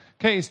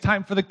Okay, it's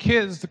time for the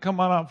kids to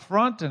come on up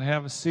front and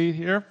have a seat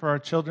here for our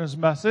children's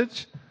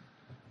message.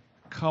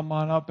 Come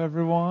on up,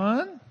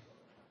 everyone.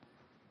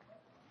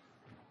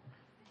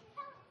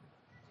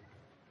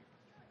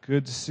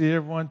 Good to see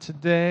everyone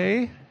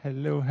today.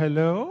 Hello,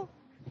 hello.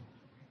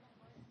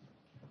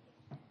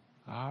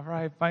 All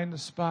right, find a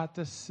spot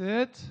to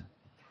sit.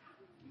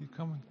 You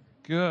coming?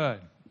 Good.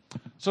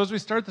 So as we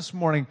start this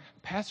morning,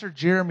 Pastor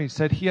Jeremy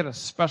said he had a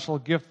special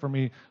gift for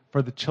me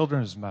for the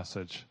children's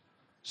message.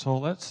 So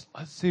let's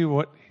see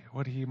what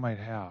he might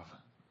have.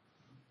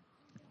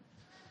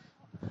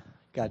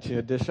 Got you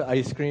a dish of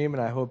ice cream,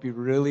 and I hope you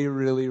really,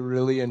 really,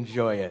 really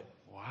enjoy it.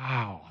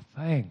 Wow,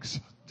 thanks.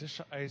 Dish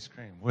of ice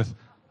cream with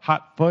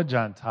hot fudge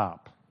on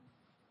top.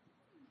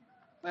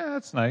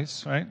 That's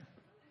nice, right?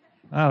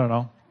 I don't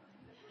know.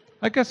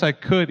 I guess I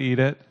could eat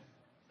it.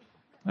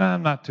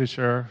 I'm not too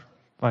sure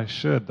if I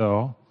should,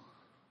 though.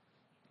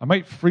 I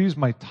might freeze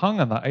my tongue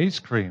on the ice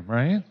cream,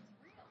 right?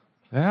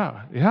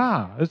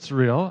 Yeah, it's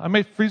real. I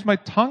might freeze my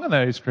tongue on the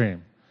ice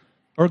cream.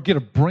 Or get a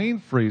brain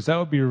freeze. That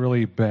would be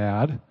really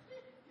bad.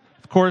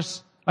 Of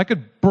course, I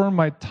could burn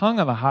my tongue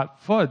on the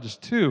hot fudge,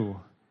 too.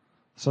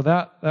 So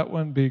that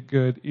wouldn't be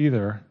good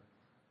either.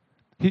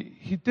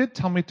 He did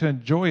tell me to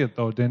enjoy it,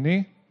 though, didn't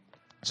he?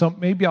 So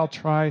maybe I'll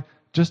try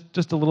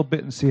just a little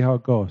bit and see how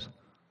it goes.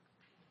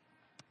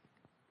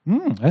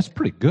 That's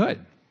pretty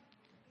good.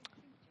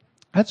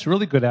 That's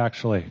really good,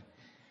 actually.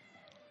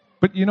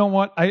 But you know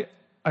what? I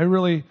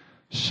really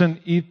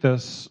shouldn't eat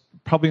this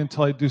probably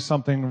until I do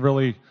something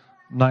really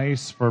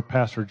nice for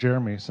Pastor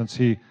Jeremy, since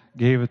he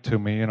gave it to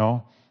me,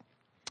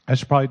 I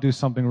should probably do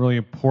something really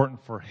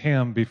important for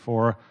him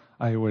before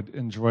I would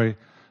enjoy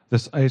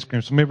this ice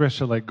cream. So maybe I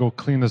should go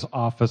clean his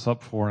office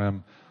up for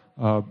him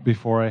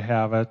before I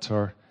have it.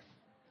 Or,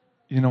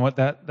 you know what,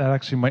 that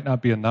actually might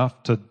not be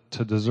enough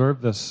to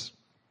deserve this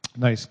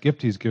nice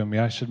gift he's given me.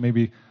 I should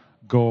maybe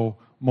go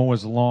mow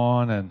his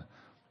lawn and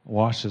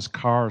wash his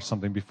car or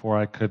something before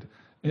I could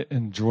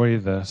enjoy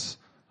this,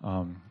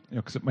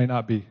 because it might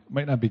not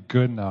be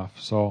good enough.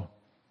 So,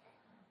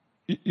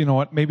 you know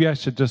what? Maybe I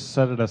should just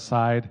set it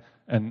aside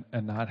and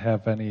not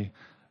have any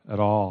at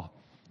all.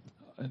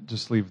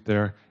 Just leave it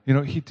there.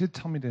 He did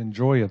tell me to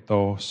enjoy it,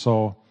 though.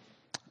 So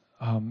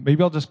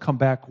maybe I'll just come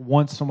back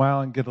once in a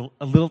while and get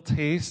a little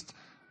taste,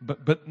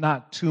 but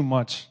not too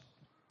much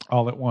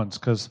all at once,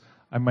 because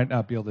I might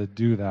not be able to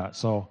do that.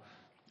 So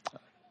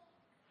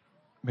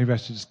maybe I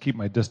should just keep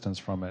my distance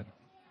from it.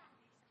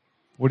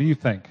 What do you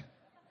think?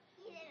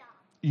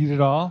 Eat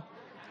it all?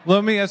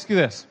 Let me ask you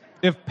this.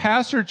 If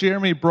Pastor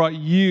Jeremy brought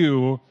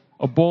you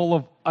a bowl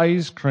of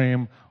ice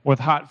cream with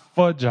hot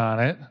fudge on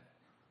it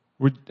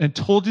and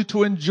told you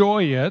to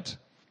enjoy it,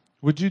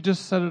 would you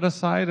just set it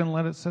aside and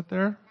let it sit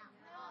there?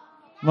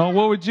 No,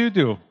 what would you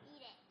do?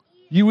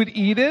 You would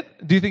eat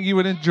it? Do you think you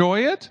would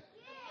enjoy it?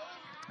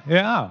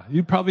 Yeah,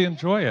 you'd probably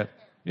enjoy it.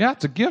 Yeah,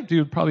 it's a gift.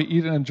 You'd probably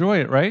eat and enjoy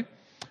it, right?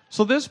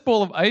 So this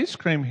bowl of ice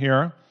cream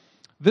here,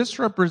 this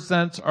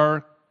represents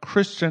our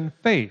Christian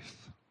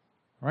faith,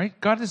 right?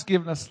 God has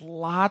given us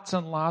lots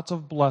and lots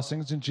of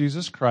blessings in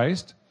Jesus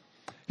Christ.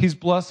 He's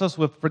blessed us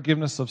with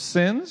forgiveness of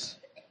sins.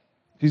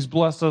 He's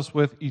blessed us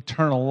with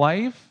eternal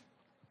life.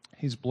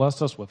 He's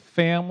blessed us with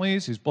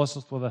families. He's blessed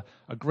us with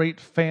a great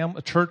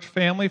a church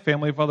family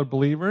of other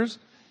believers.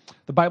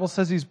 The Bible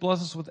says He's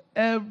blessed us with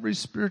every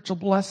spiritual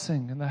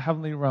blessing in the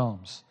heavenly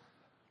realms,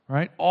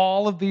 right?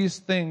 All of these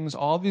things,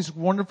 all of these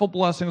wonderful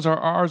blessings are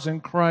ours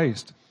in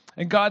Christ.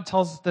 And God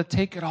tells us to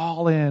take it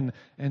all in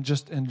and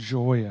just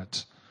enjoy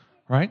it,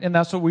 right? And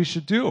that's what we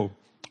should do.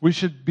 We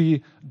should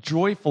be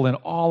joyful in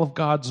all of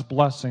God's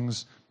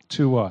blessings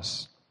to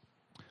us.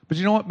 But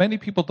you know what? Many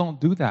people don't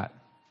do that.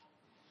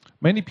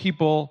 Many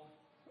people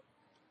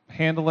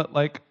handle it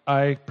like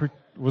I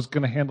was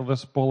going to handle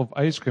this bowl of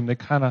ice cream. They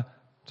kind of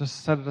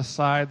just set it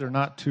aside. They're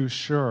not too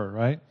sure,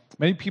 right?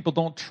 Many people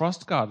don't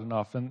trust God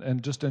enough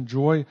and just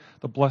enjoy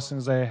the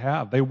blessings they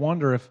have. They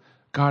wonder if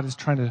God is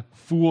trying to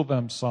fool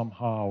them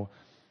somehow,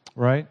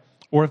 right?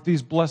 Or if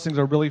these blessings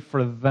are really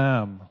for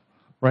them,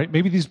 right?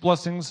 Maybe these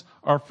blessings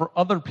are for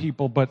other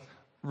people, but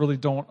really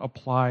don't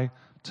apply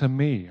to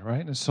me,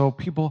 right? And so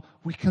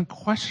we can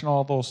question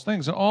all those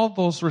things. And all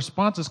those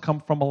responses come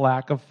from a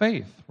lack of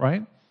faith,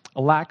 right?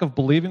 A lack of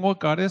believing what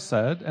God has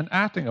said and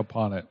acting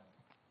upon it.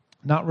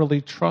 Not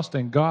really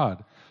trusting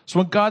God. So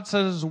when God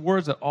says in His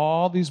words that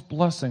all these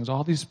blessings,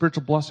 all these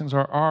spiritual blessings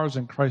are ours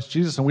in Christ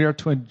Jesus, and we are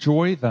to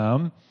enjoy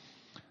them,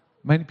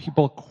 many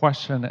people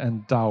question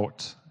and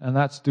doubt, and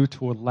that's due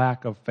to a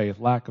lack of faith,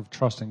 lack of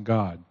trust in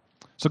God.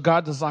 So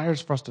God desires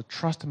for us to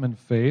trust Him in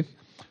faith,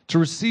 to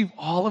receive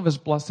all of His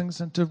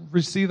blessings, and to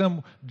receive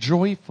them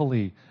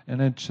joyfully,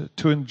 and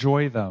to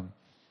enjoy them,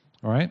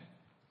 all right?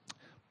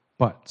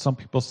 But some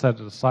people set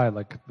it aside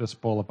like this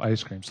bowl of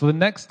ice cream. So the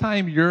next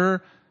time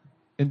you're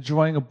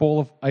enjoying a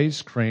bowl of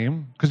ice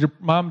cream, because your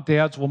mom and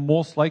dads will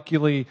most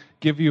likely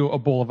give you a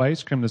bowl of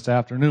ice cream this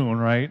afternoon,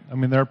 right? I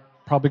mean, they're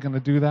probably going to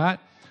do that.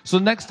 So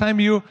next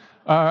time you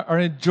are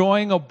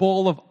enjoying a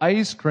bowl of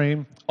ice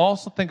cream,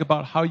 also think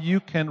about how you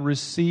can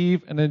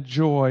receive and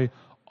enjoy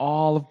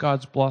all of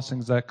God's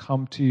blessings that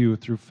come to you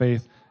through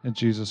faith in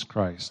Jesus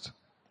Christ.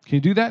 Can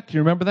you do that? Can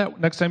you remember that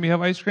next time you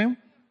have ice cream?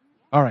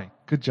 All right,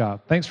 good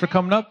job. Thanks for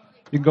coming up.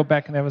 You can go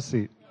back and have a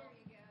seat.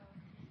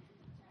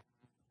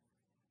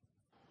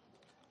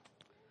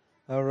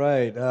 All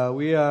right,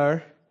 we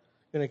are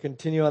going to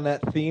continue on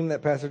that theme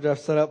that Pastor Jeff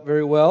set up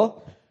very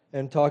well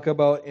and talk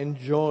about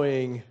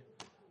enjoying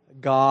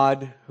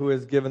God who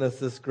has given us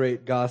this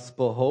great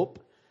gospel hope.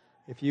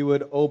 If you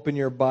would open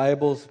your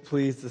Bibles,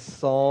 please, to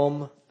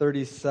Psalm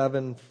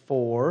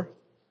 37:4.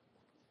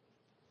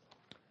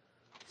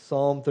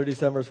 Psalm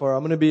 37, verse 4.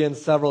 I'm going to be in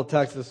several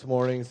texts this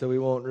morning, so we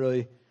won't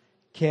really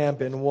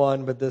camp in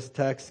one, but this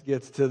text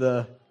gets to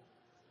the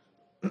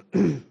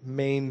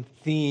main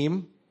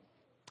theme.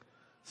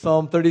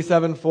 Psalm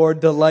 37:4,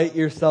 delight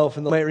yourself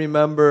in the Lord. You might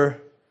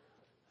remember,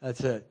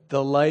 that's it,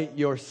 delight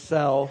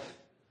yourself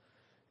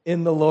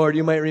in the Lord.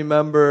 You might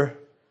remember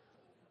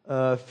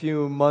a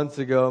few months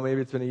ago,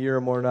 maybe it's been a year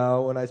or more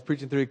now, when I was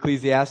preaching through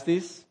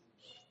Ecclesiastes.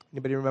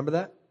 Anybody remember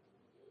that?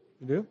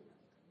 You do?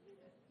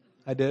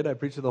 I did. I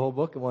preached through the whole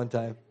book at one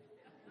time.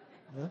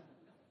 Yeah.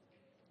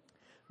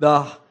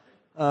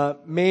 The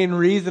main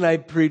reason I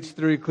preached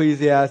through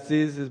Ecclesiastes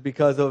is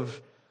because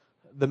of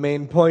the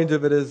main point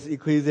of it is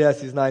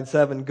Ecclesiastes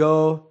 9:7.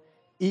 Go,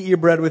 eat your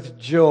bread with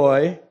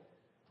joy,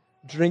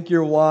 drink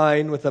your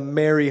wine with a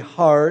merry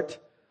heart,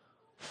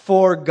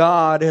 for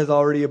God has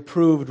already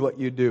approved what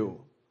you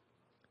do.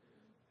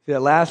 See,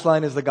 that last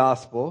line is the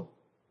gospel.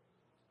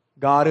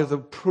 God has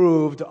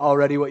approved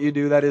already what you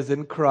do. That is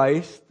in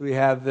Christ. We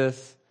have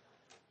this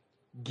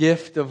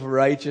gift of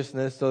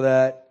righteousness so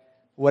that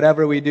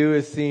whatever we do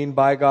is seen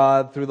by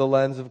God through the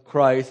lens of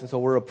Christ, and so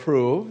we're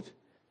approved.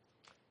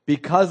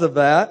 Because of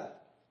that,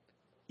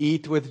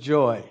 eat with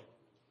joy.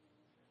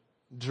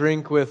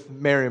 Drink with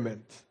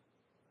merriment.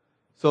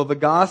 So the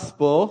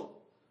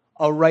gospel,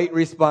 a right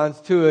response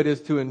to it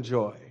is to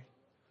enjoy,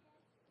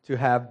 to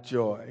have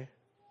joy,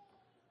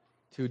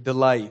 to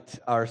delight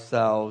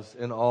ourselves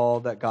in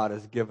all that God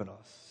has given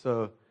us.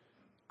 So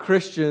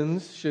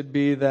Christians should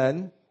be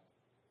then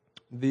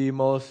the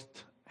most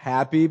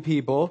happy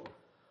people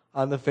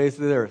on the face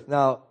of the earth.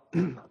 Now,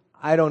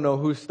 I don't know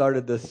who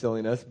started this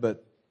silliness,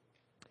 but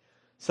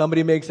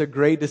somebody makes a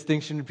great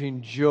distinction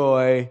between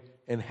joy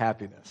and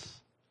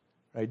happiness.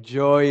 Right?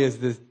 Joy is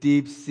this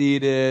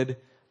deep-seated,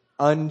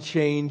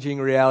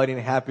 unchanging reality,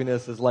 and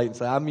happiness is light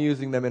inside. I'm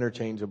using them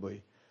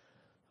interchangeably.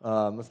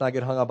 Let's not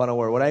get hung up on a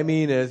word. What I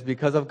mean is,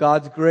 because of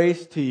God's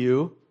grace to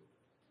you,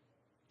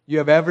 you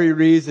have every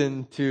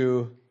reason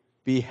to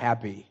be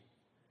happy,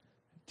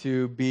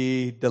 to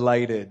be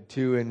delighted,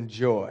 to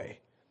enjoy.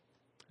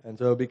 And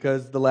so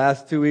because the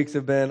last 2 weeks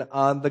have been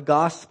on the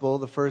gospel,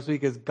 the first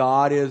week is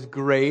God is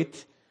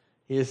great.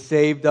 He has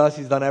saved us.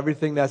 He's done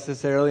everything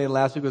necessarily. And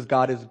last week was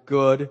God is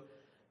good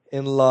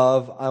in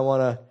love. I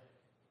want to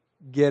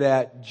get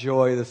at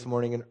joy this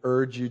morning and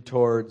urge you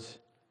towards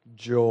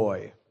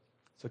joy.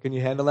 So can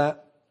you handle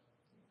that?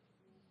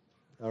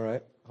 All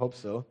right. Hope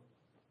so.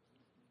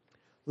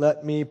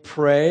 Let me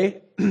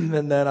pray,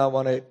 and then I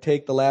want to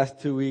take the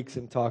last 2 weeks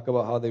and talk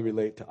about how they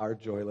relate to our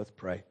joy. Let's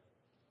pray.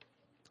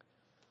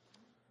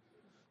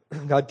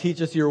 God,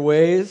 teach us your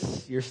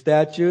ways, your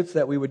statutes,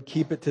 that we would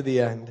keep it to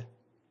the end.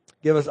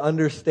 Give us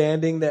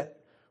understanding that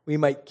we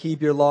might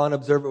keep your law and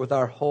observe it with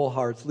our whole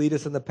hearts. Lead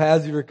us in the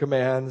paths of your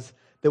commands,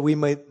 that we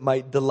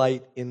might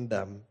delight in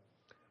them.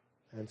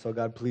 And so,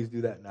 God, please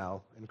do that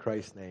now. In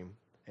Christ's name,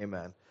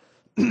 amen.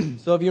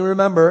 So if you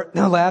remember,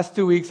 the last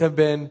 2 weeks have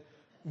been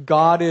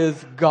God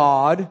is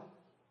God.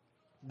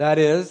 That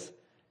is,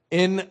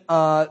 in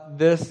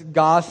this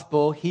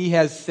gospel, He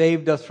has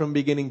saved us from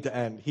beginning to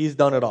end. He's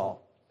done it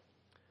all.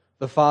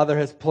 The Father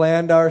has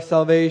planned our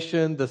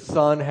salvation. The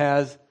Son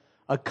has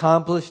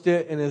accomplished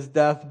it in His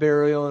death,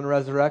 burial, and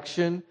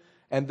resurrection.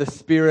 And the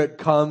Spirit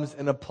comes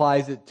and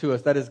applies it to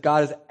us. That is,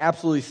 God is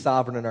absolutely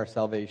sovereign in our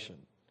salvation.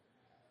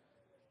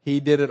 He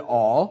did it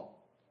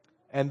all.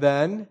 And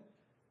then,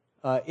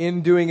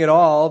 in doing it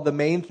all, the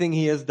main thing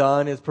He has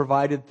done is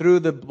provided through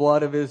the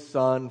blood of His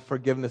Son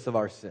forgiveness of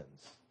our sins.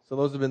 So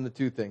those have been the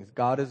two things.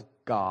 God is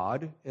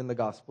God in the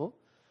gospel,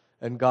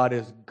 and God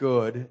is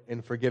good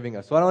in forgiving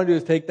us. So what I want to do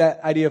is take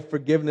that idea of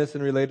forgiveness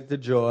and relate it to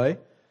joy,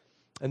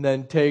 and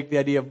then take the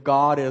idea of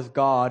God as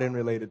God and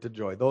relate it to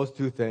joy. Those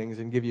two things,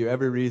 and give you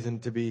every reason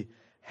to be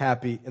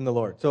happy in the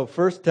Lord. So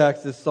first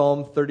text is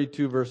Psalm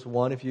 32, verse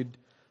 1, if you'd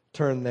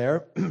turn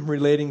there,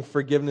 relating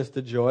forgiveness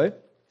to joy.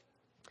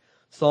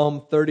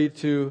 Psalm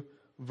 32,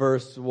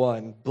 verse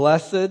 1.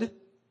 Blessed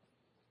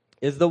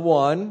is the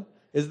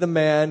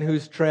man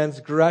whose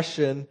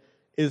transgression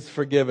is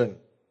forgiven,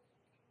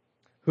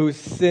 whose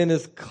sin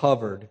is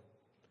covered.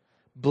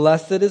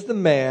 Blessed is the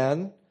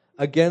man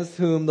against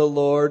whom the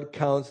Lord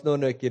counts no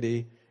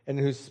iniquity, and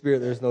in whose spirit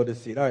there is no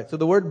deceit. All right, so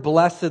the word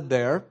blessed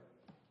there,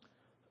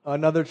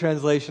 another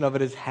translation of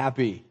it is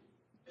happy.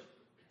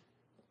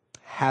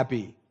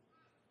 Happy.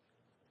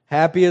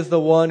 Happy is the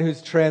one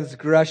whose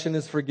transgression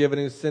is forgiven,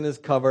 whose sin is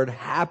covered.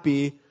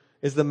 Happy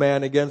is the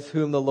man against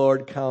whom the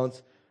Lord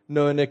counts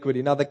no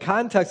iniquity. Now, the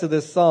context of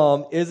this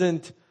psalm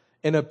isn't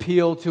an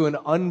appeal to an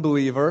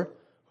unbeliever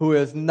who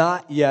has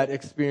not yet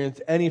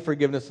experienced any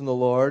forgiveness from the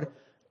Lord,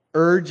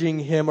 urging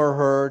him or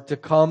her to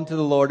come to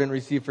the Lord and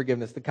receive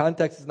forgiveness. The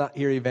context is not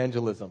here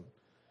evangelism.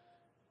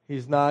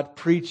 He's not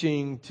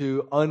preaching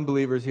to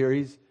unbelievers here.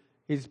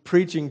 He's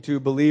preaching to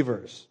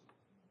believers.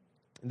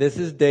 This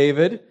is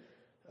David.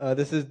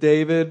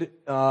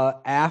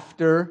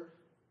 After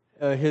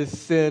his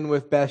sin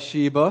with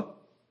Bathsheba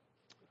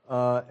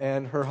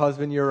and her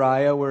husband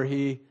Uriah, where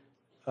he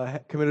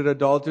committed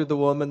adultery with the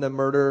woman, then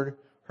murdered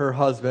her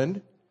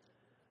husband.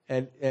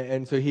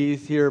 And so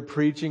he's here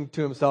preaching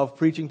to himself,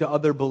 preaching to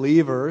other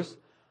believers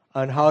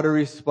on how to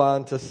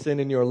respond to sin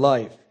in your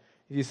life.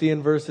 You see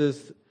in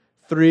verses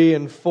 3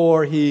 and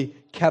 4, he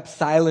kept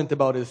silent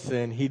about his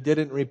sin. He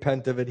didn't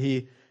repent of it.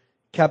 He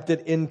kept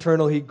it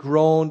internal. He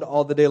groaned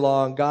all the day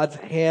long. God's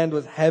hand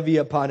was heavy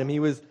upon him. He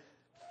was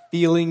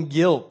feeling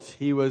guilt.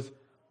 He was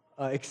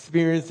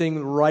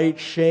experiencing right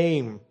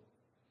shame.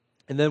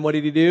 And then what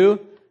did he do?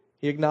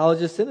 He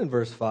acknowledged his sin in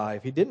verse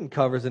 5. He didn't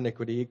cover his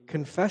iniquity. He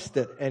confessed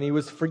it, and he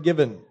was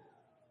forgiven.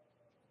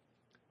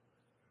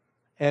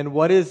 And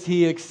what is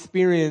he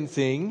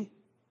experiencing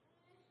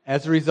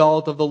as a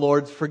result of the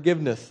Lord's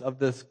forgiveness of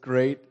this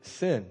great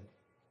sin?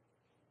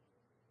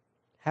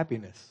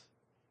 Happiness.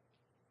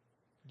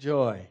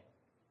 Joy.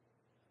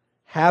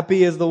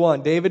 Happy is the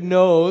one. David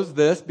knows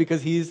this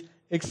because he's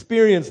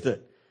experienced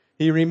it.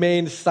 He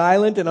remained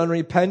silent and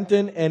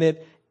unrepentant, and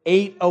it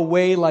ate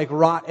away like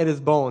rot at his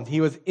bones.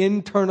 He was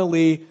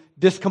internally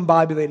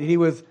discombobulated. He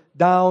was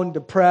down,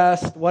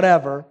 depressed,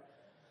 whatever.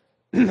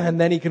 And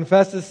then he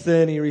confessed his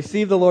sin. He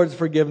received the Lord's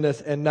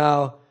forgiveness, and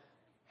now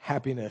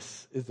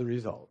happiness is the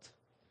result.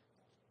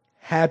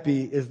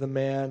 Happy is the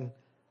man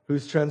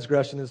whose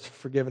transgression is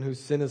forgiven, whose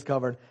sin is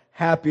covered.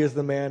 Happy is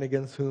the man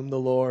against whom the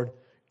Lord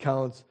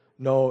counts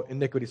no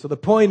iniquity. So the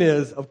point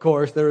is, of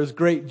course, there is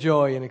great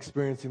joy in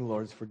experiencing the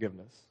Lord's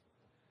forgiveness.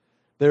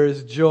 There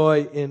is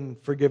joy in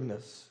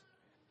forgiveness.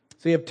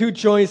 So you have two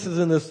choices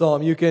in this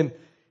psalm. You can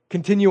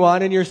continue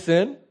on in your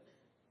sin.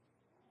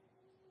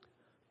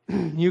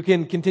 You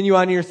can continue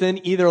on in your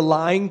sin, either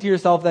lying to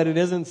yourself that it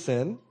isn't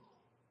sin,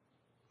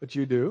 which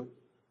you do,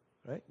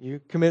 right? You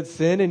commit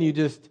sin and you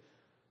just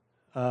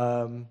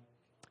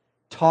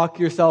talk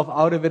yourself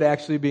out of it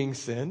actually being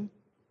sin.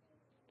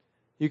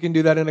 You can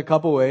do that in a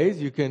couple ways.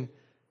 You can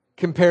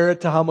compare it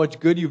to how much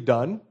good you've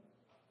done.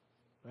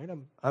 Right?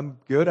 I'm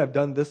good. I've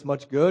done this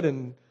much good,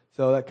 and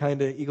so that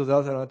kind of equals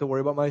out. So I don't have to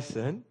worry about my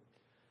sin.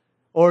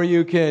 Or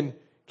you can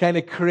kind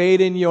of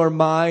create in your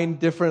mind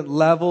different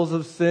levels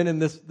of sin,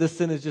 and this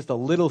sin is just a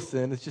little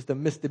sin. It's just a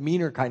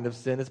misdemeanor kind of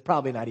sin. It's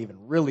probably not even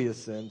really a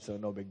sin, so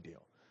no big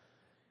deal.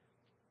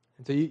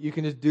 And so you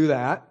can just do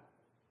that.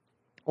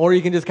 Or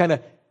you can just kind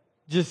of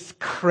just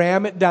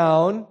cram it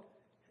down,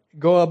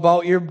 go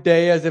about your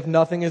day as if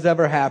nothing has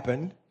ever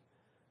happened.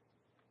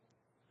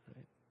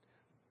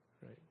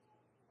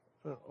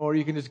 Or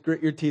you can just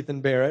grit your teeth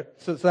and bear it.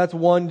 So that's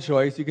one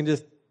choice. You can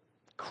just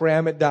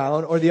cram it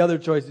down. Or the other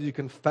choice is you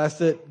confess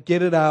it,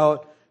 get it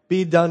out,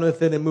 be done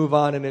with it, and move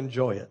on and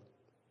enjoy it.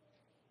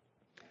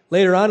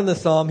 Later on in the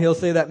psalm, he'll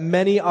say that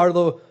many are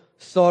the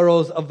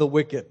sorrows of the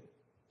wicked.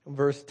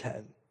 Verse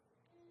 10.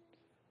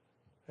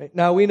 Right?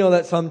 Now, we know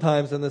that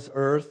sometimes on this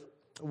earth,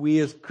 we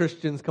as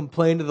Christians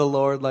complain to the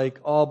Lord, like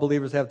all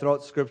believers have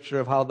throughout Scripture,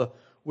 of how the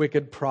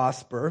wicked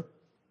prosper.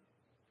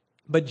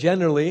 But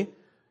generally,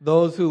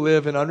 those who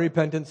live in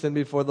unrepentant sin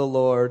before the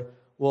Lord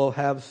will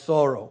have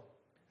sorrow,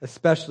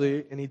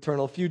 especially in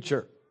eternal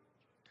future.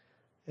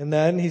 And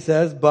then he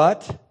says,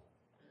 but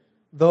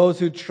those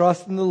who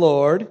trust in the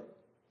Lord,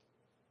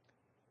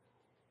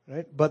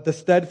 right? But the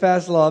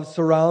steadfast love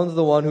surrounds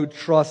the one who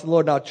trusts the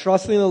Lord. Now,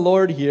 trusting the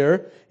Lord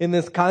here in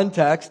this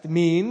context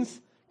means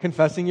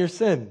confessing your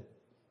sin.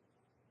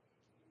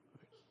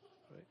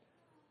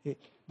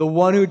 The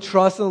one who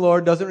trusts in the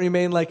Lord doesn't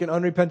remain like an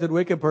unrepentant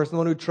wicked person. The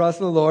one who trusts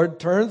in the Lord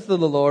turns to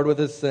the Lord with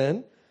his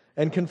sin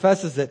and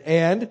confesses it.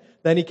 And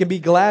then he can be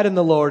glad in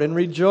the Lord and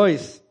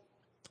rejoice.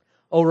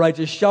 O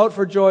righteous, shout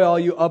for joy, all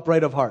you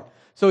upright of heart.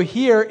 So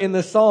here in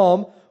the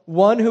psalm,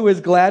 one who is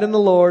glad in the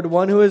Lord,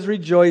 one who is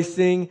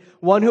rejoicing,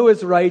 one who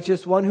is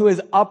righteous, one who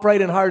is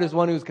upright in heart is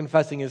one who is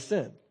confessing his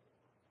sin.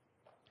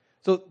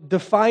 So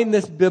define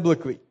this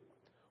biblically.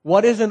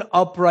 What is an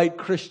upright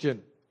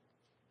Christian?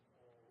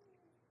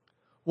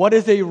 What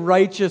is a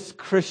righteous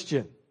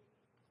Christian?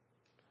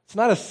 It's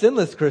not a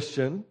sinless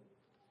Christian.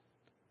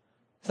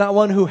 It's not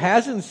one who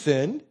hasn't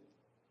sinned.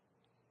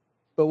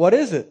 But what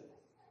is it?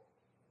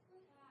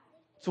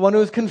 It's one who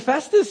has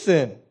confessed his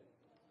sin.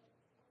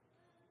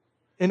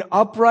 An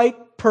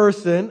upright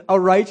person, a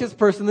righteous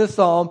person in this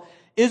psalm,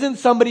 isn't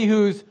somebody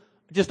who's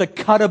just a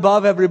cut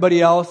above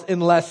everybody else in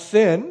less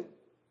sin,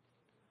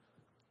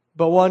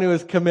 but one who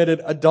has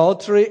committed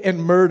adultery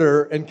and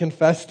murder and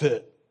confessed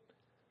it.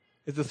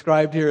 Is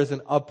described here as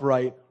an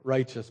upright,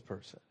 righteous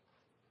person.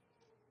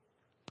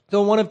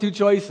 So one of two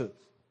choices.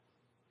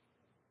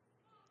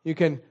 You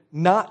can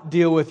not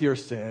deal with your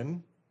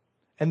sin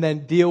and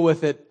then deal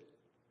with it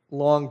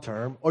long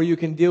term, or you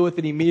can deal with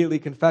it immediately,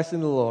 confessing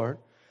the Lord,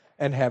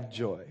 and have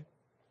joy.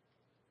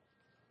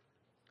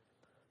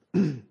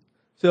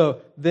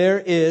 So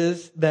there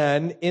is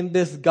then in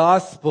this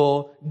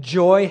gospel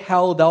joy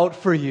held out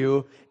for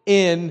you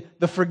in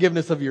the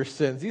forgiveness of your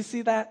sins. You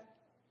see that?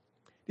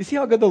 You see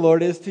how good the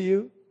Lord is to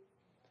you?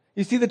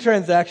 You see the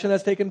transaction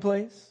that's taken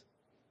place?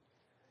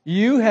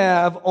 You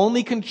have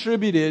only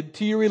contributed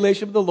to your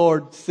relationship with the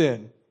Lord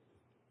sin.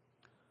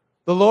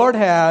 The Lord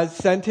has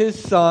sent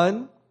His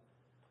Son,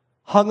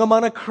 hung Him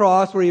on a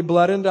cross where He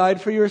bled and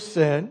died for your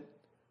sin,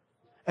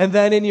 and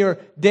then in your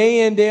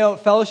day in, day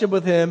out fellowship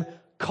with Him,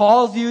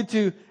 calls you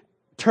to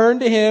turn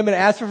to Him and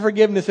ask for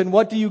forgiveness, and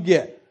what do you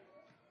get?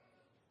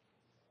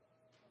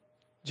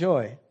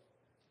 Joy.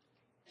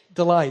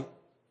 Delight.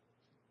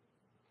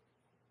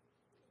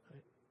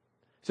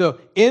 So,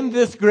 in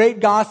this great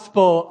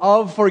gospel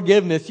of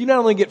forgiveness, you not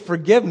only get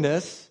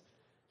forgiveness,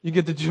 you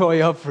get the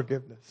joy of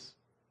forgiveness.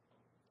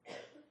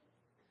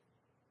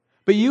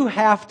 But you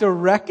have to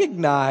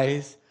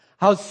recognize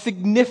how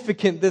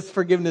significant this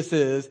forgiveness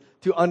is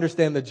to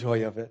understand the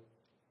joy of it.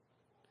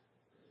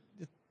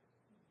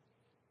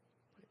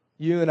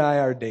 You and I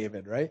are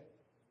David, right?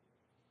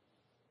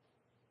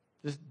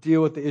 Just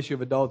deal with the issue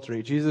of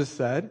adultery. Jesus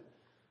said,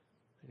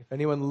 if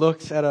anyone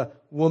looks at a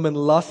woman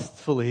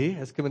lustfully,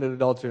 has committed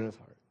adultery in his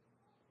heart.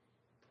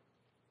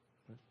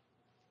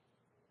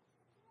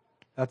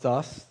 That's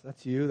us.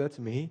 That's you. That's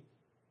me.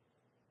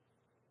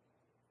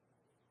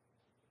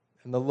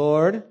 And the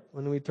Lord,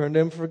 when we turn to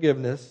Him for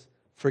forgiveness,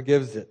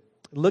 forgives it.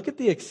 Look at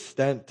the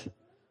extent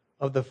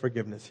of the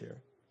forgiveness here.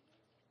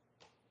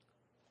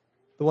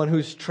 The one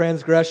whose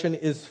transgression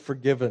is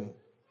forgiven,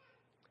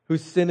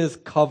 whose sin is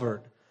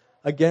covered,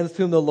 against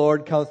whom the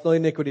Lord counts no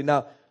iniquity.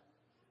 Now,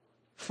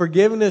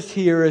 forgiveness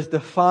here is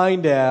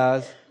defined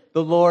as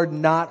the Lord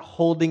not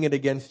holding it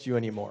against you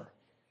anymore.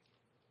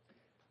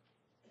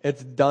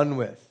 It's done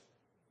with.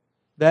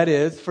 That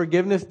is,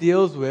 forgiveness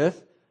deals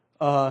with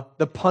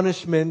the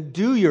punishment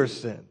due your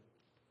sin.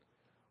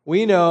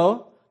 We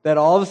know that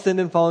all have sinned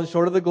and fallen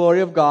short of the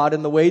glory of God,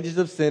 and the wages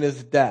of sin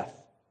is death.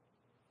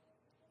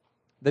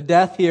 The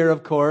death here,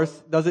 of course,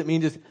 doesn't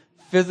mean just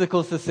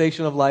physical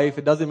cessation of life.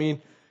 It doesn't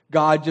mean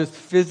God just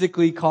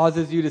physically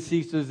causes you to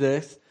cease to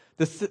exist.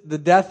 The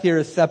death here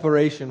is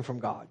separation from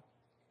God.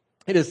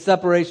 It is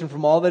separation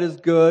from all that is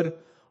good,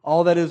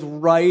 all that is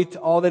right,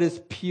 all that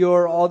is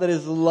pure, all that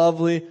is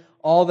lovely,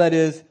 all that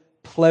is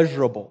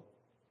pleasurable.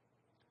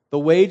 The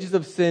wages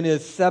of sin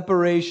is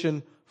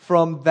separation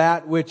from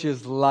that which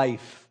is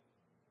life.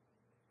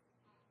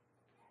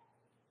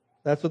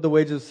 That's what the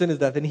wages of sin is,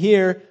 death. And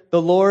here,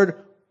 the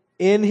Lord,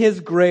 in His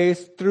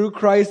grace, through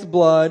Christ's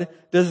blood,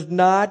 does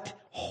not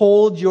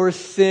hold your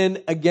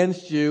sin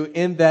against you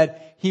in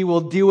that He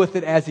will deal with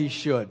it as He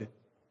should.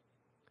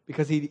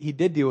 Because He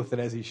did deal with it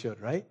as He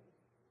should, right?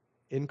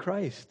 In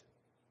Christ.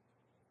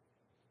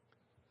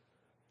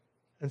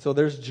 And so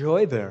there's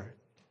joy there.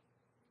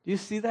 Do you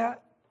see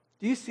that?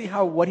 Do you see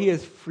how what He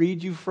has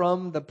freed you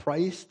from, the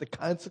price, the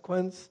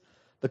consequence,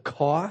 the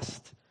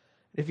cost?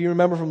 If you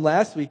remember from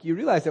last week, you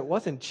realize it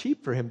wasn't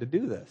cheap for Him to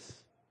do this.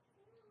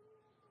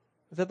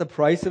 It was at the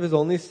price of His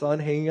only Son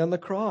hanging on the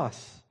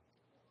cross.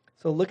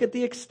 So look at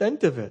the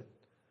extent of it.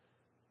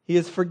 He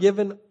has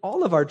forgiven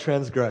all of our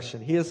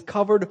transgression. He has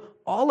covered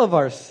all of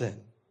our sin.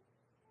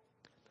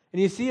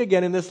 And you see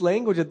again in this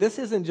language that this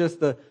isn't just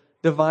the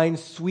divine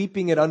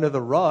sweeping it under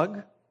the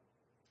rug.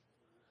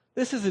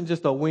 This isn't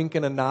just a wink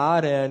and a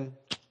nod and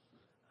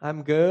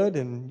I'm good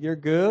and you're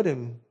good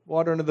and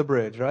water under the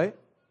bridge, right?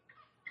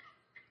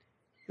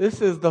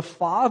 This is the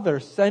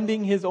Father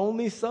sending His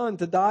only Son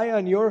to die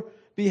on your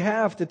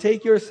behalf, to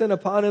take your sin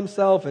upon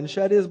Himself and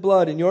shed His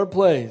blood in your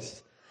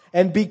place.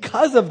 And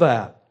because of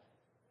that,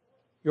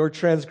 your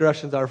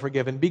transgressions are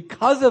forgiven.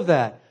 Because of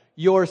that,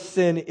 your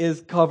sin is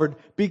covered.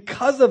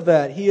 Because of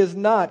that, He is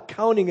not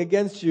counting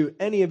against you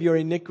any of your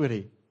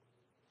iniquity.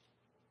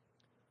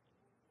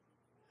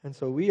 And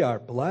so we are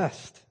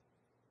blessed.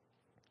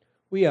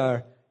 We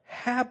are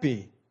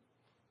happy. Does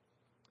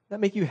that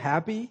make you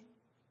happy?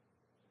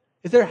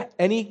 Is there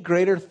any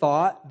greater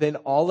thought than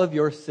all of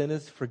your sin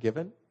is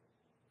forgiven?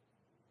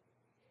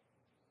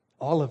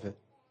 All of it.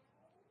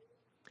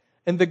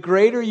 And the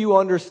greater you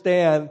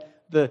understand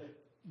the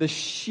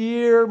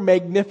sheer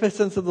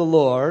magnificence of the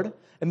Lord,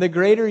 and the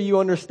greater you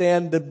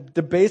understand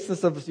the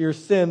baseness of your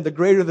sin, the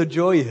greater the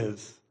joy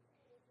is.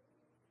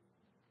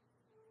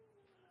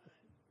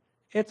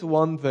 It's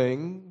one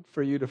thing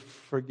for you to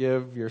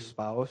forgive your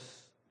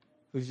spouse,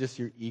 who's just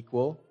your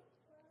equal.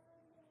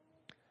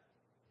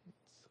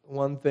 It's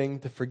one thing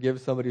to forgive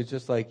somebody who's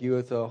just like you.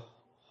 It's a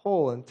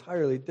whole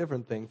entirely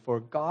different thing for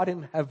God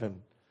in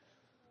heaven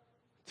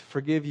to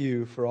forgive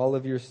you for all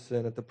of your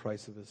sin at the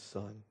price of His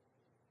Son.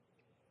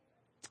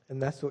 And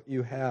that's what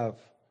you have.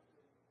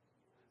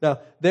 Now,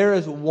 there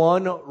is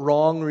one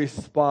wrong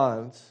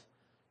response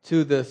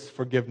to this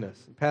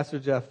forgiveness. Pastor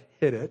Jeff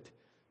hit it.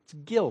 It's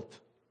guilt.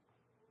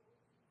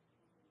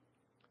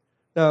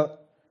 Now,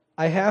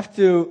 I have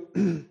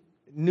to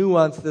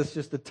nuance this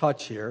just a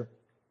touch here.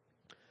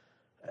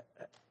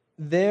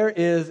 There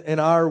is in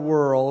our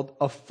world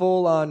a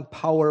full-on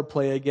power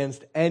play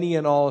against any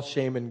and all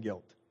shame and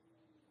guilt.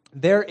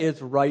 There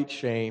is right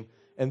shame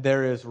and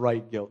there is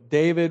right guilt.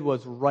 David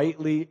was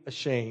rightly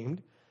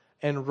ashamed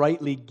and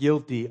rightly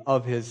guilty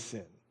of his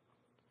sin.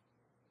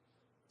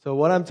 So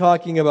what I'm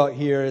talking about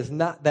here is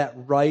not that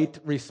right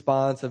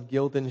response of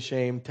guilt and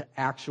shame to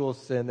actual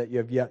sin that you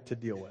have yet to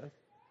deal with.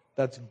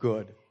 That's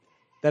good.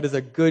 That is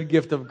a good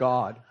gift of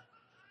God.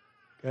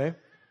 Okay?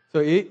 So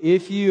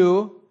if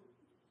you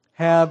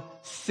have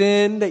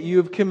sin that you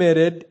have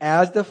committed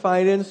as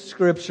defined in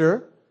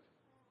Scripture,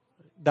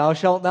 thou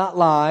shalt not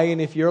lie, and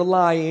if you're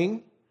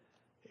lying,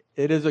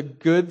 it is a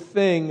good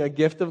thing, a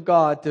gift of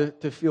God,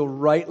 to feel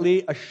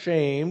rightly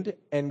ashamed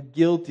and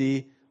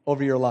guilty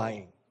over your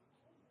lying.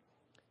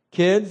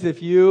 Kids,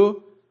 if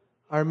you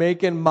are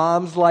making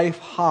mom's life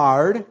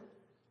hard,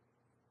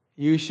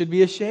 you should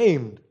be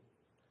ashamed.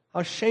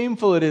 How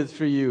shameful it is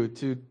for you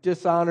to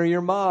dishonor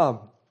your mom.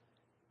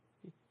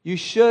 You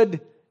should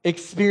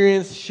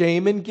experience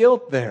shame and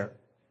guilt there.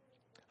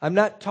 I'm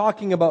not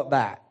talking about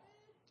that.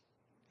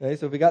 Okay,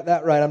 so if we got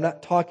that right, I'm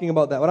not talking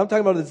about that. What I'm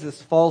talking about is this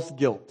false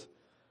guilt.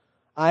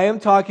 I am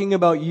talking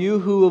about you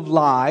who have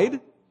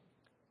lied.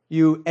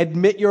 You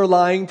admit you're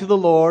lying to the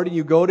Lord.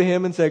 You go to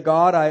Him and say,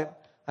 God,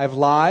 I've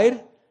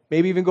lied.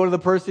 Maybe even go to the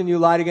person you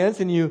lied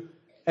against and you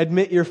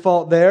admit your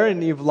fault there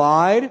and you've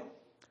lied.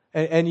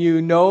 And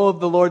you know of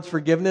the Lord's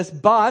forgiveness,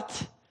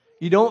 but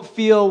you don't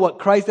feel what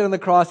Christ did on the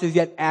cross is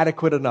yet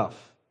adequate enough.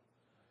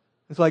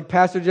 It's like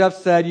Pastor Jeff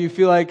said, you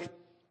feel like,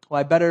 well,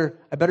 I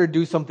better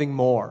do something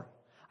more.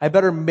 I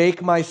better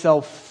make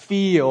myself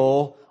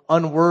feel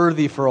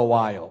unworthy for a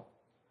while.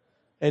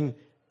 And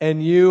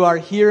you are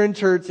here in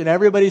church and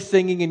everybody's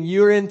singing and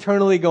you're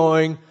internally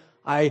going,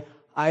 I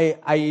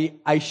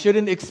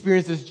shouldn't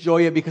experience this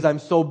joy yet because I'm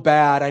so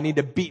bad. I need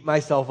to beat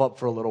myself up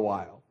for a little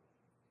while.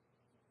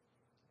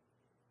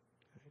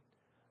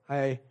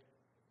 I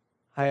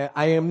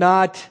am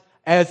not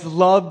as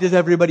loved as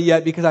everybody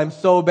yet because I'm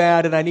so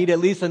bad and I need at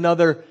least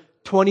another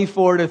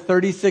 24 to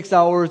 36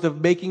 hours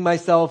of making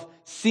myself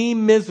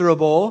seem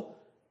miserable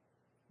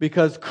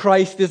because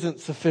Christ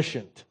isn't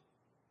sufficient.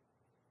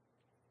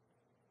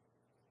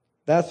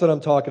 That's what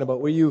I'm talking about,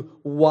 where you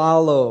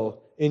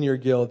wallow in your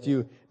guilt.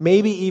 You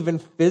maybe even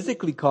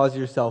physically cause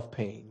yourself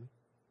pain.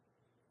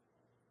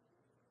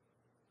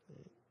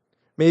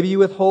 Maybe you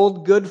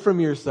withhold good from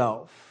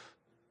yourself.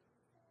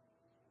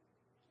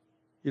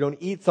 You don't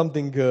eat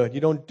something good. You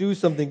don't do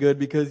something good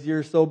because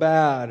you're so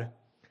bad.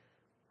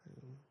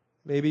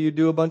 Maybe you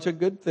do a bunch of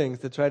good things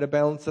to try to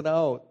balance it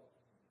out.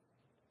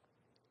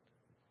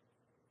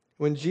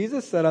 When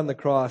Jesus said on the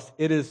cross,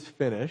 "It is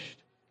finished,"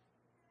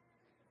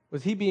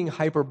 was He being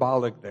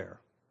hyperbolic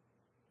there?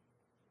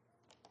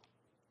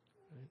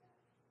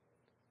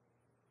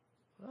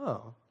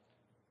 Oh.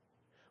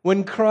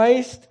 When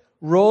Christ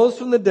rose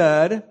from the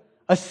dead,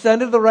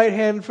 ascended to the right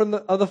hand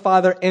of the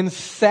Father, and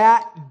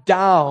sat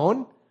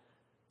down,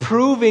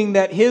 proving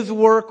that His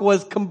work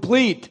was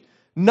complete.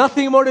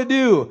 Nothing more to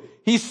do.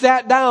 He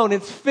sat down.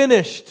 It's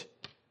finished.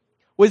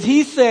 Was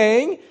He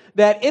saying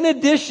that in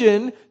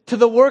addition to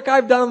the work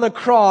I've done on the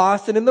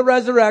cross and in the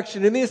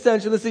resurrection, in the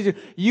ascension,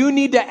 you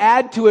need to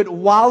add to it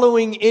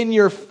wallowing in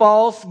your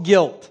false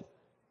guilt?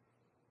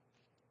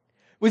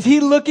 Is He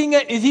looking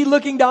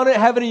down at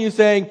heaven and you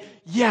saying,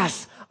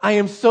 yes, I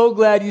am so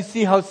glad you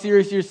see how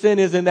serious your sin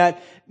is and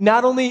that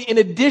not only in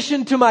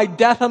addition to my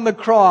death on the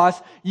cross,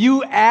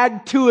 you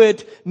add to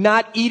it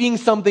not eating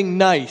something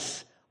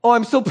nice. Oh,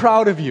 I'm so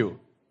proud of you.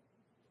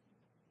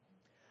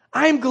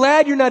 I'm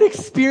glad you're not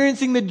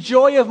experiencing the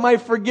joy of my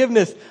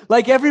forgiveness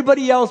like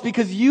everybody else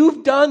because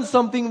you've done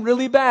something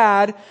really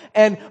bad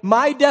and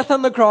my death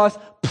on the cross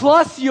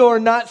plus you're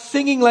not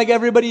singing like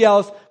everybody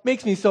else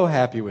makes me so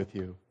happy with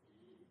you.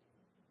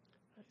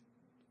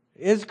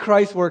 Is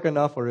Christ's work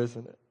enough or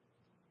isn't it?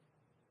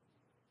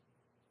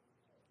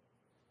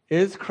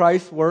 Is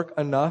Christ's work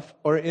enough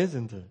or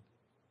isn't it?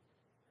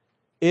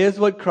 Is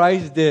what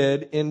Christ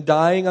did in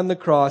dying on the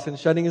cross and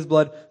shedding His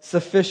blood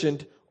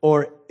sufficient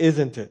or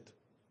isn't it?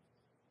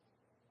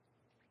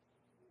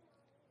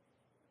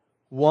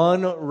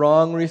 One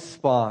wrong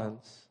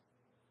response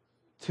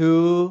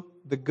to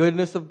the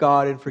goodness of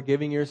God in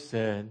forgiving your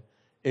sin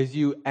is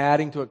you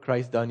adding to what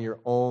Christ done your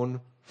own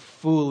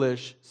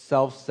foolish,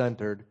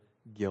 self-centered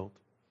guilt.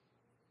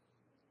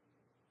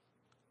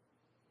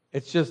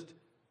 It's just,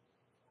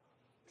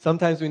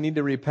 sometimes we need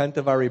to repent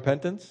of our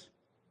repentance.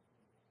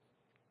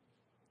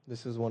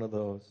 This is one of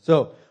those.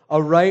 So,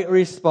 a right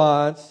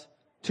response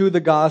to the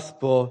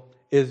gospel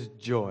is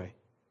joy,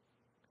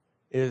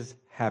 is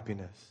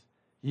happiness.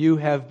 You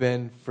have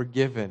been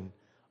forgiven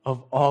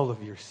of all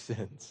of your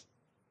sins.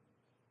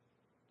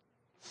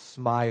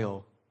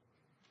 Smile,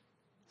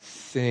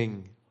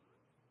 sing,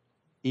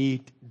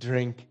 eat,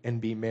 drink,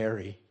 and be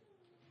merry.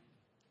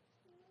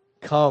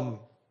 Come,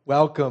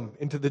 welcome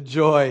into the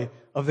joy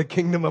of the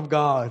kingdom of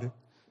God.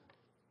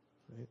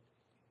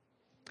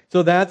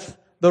 So that's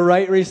the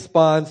right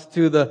response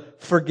to the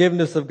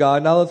forgiveness of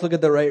God. Now let's look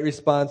at the right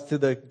response to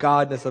the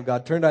godness of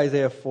God. Turn to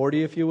Isaiah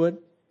 40 if you would.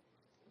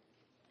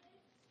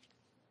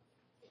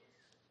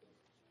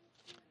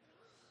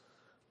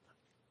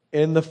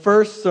 In the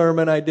first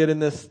sermon I did in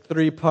this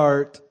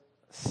 3-part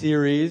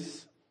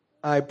series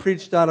I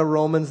preached out of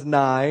Romans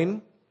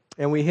 9,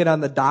 and we hit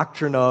on the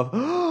doctrine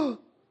of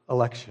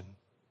election.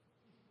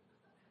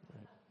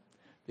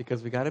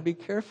 Because we got to be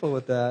careful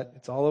with that.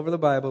 It's all over the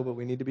Bible, but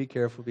we need to be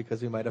careful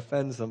because we might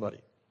offend somebody.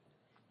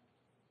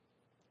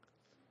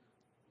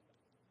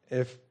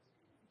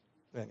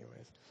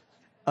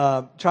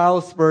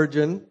 Charles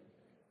Spurgeon.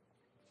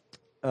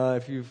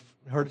 If you've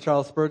heard of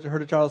Charles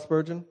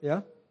Spurgeon,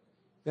 yeah?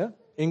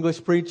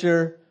 English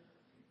preacher.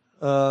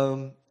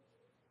 A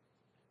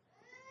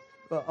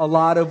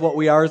lot of what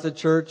we are as a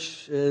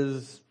church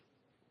is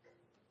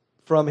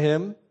from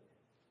him.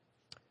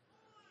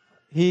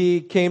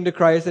 He came to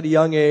Christ at a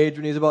young age.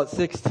 When he was about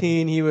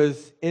 16, he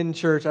was in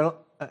church. I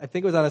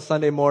think it was on a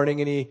Sunday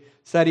morning, and he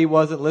said he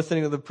wasn't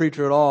listening to the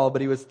preacher at all,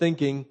 but he was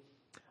thinking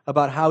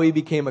about how he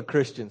became a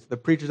Christian. So the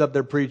preacher's up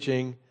there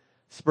preaching.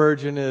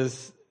 Spurgeon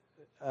is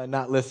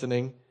not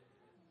listening.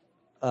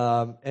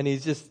 And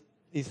he's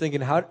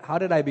thinking, how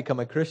did I become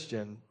a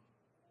Christian?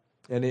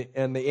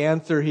 And the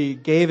answer he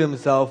gave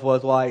himself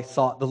was, well, I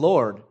sought the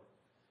Lord.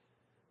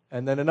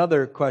 And then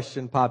another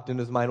question popped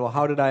into his mind, well,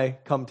 how did I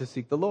come to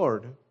seek the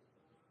Lord?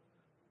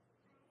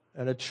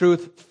 And a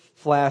truth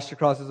flashed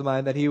across his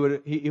mind that he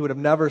would have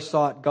never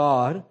sought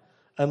God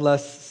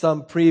unless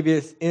some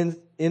previous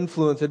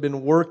influence had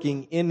been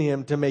working in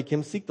him to make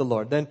him seek the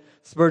Lord. Then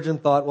Spurgeon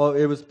thought, well,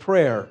 it was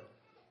prayer.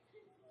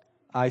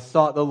 I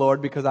sought the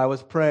Lord because I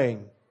was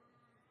praying.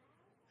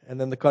 And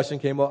then the question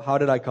came, well, how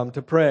did I come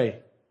to pray?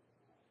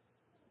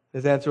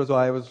 His answer was, well,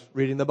 I was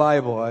reading the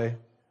Bible. I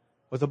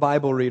was a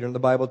Bible reader, and the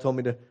Bible told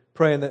me to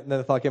pray. And then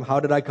the thought came, how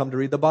did I come to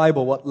read the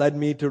Bible? What led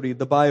me to read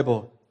the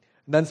Bible?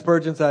 And then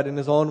Spurgeon said in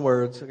his own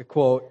words, a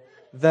quote,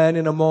 then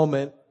in a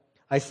moment,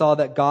 I saw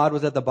that God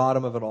was at the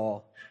bottom of it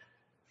all,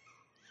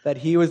 that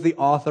He was the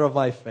author of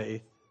my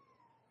faith.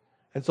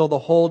 And so the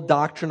whole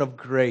doctrine of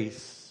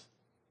grace,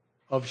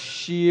 of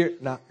sheer,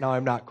 now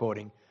I'm not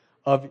quoting,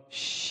 of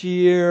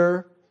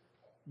sheer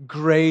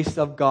grace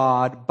of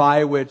God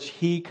by which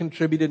He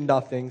contributed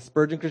nothing,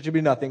 Spurgeon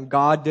contributed nothing,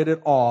 God did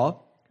it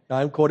all. Now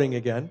I'm quoting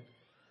again.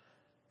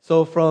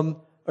 So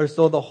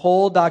the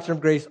whole doctrine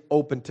of grace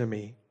opened to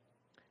me.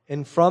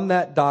 And from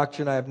that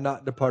doctrine I have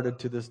not departed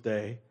to this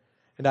day.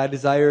 And I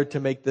desire to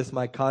make this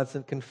my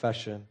constant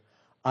confession.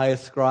 I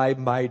ascribe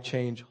my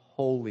change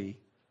wholly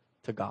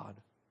to God.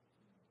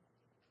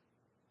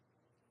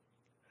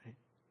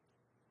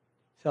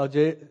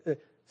 So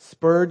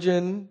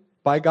Spurgeon,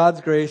 by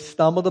God's grace,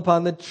 stumbled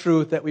upon the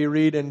truth that we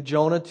read in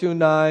Jonah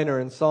 2:9 or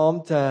in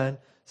Psalm 10,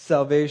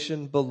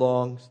 salvation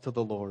belongs to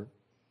the Lord.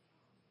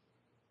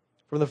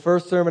 From the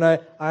first sermon,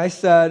 I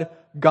said,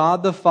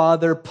 God the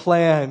Father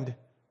planned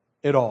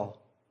it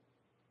all.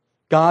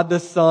 God the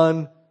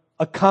Son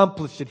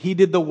accomplished it. He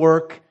did the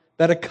work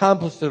that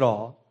accomplished it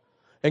all.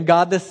 And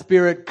God the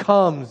Spirit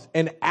comes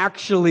and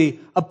actually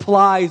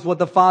applies what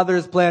the Father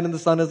has planned and the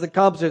Son has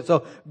accomplished.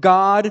 So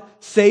God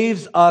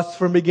saves us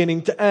from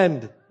beginning to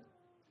end.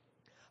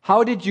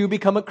 How did you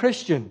become a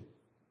Christian?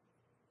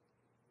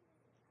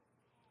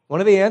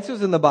 One of the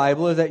answers in the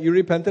Bible is that you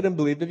repented and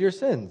believed of your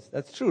sins.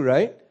 That's true,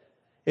 right?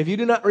 If you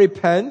do not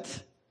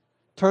repent,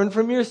 turn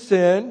from your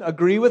sin,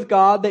 agree with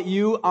God that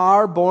you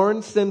are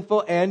born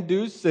sinful and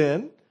do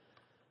sin,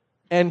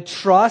 and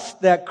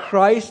trust that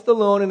Christ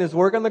alone and His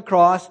work on the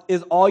cross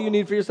is all you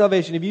need for your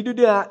salvation. If you do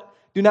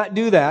not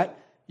do that,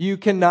 you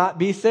cannot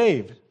be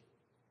saved.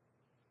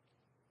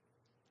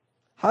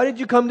 How did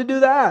you come to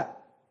do that?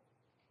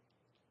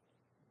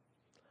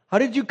 How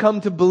did you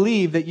come to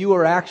believe that you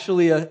are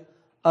actually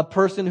a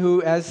person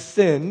who has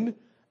sinned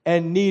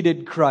and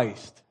needed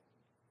Christ?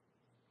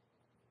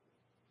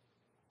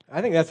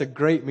 I think that's a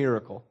great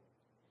miracle.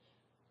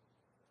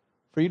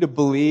 For you to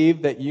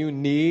believe that you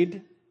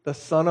need the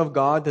Son of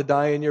God to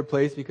die in your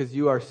place because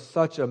you are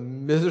such a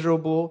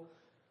miserable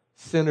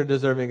sinner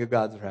deserving of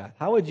God's wrath.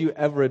 How would you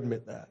ever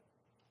admit that?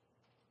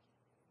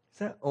 Is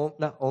that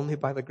not only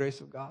by the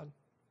grace of God?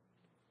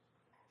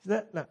 Is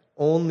that not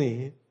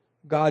only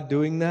God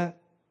doing that?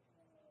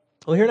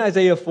 Well, here in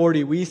Isaiah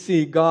 40, we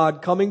see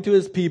God coming to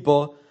His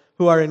people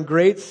who are in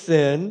great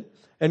sin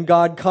and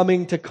God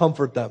coming to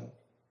comfort them.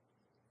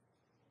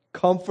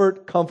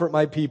 Comfort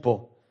my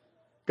people.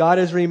 God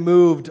has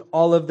removed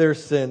all of their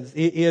sins.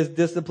 He has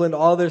disciplined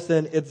all their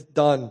sin. It's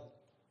done.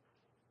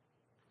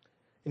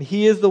 And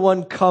He is the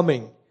one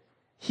coming.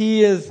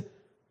 He is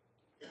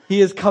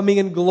coming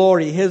in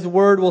glory. His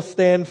word will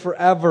stand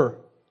forever.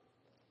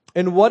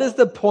 And what is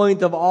the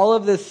point of all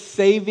of this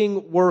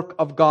saving work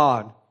of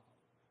God?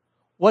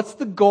 What's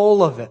the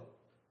goal of it?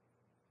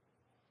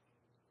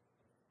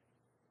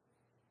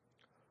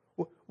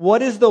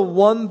 What is the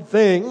one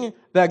thing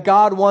that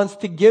God wants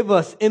to give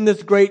us in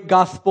this great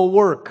gospel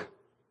work?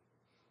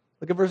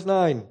 Look at verse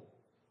 9.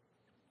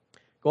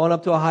 Going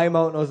up to a high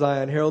mountain, O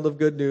Zion, herald of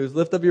good news.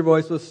 Lift up your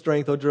voice with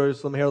strength, O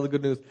Jerusalem, herald of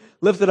good news.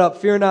 Lift it up,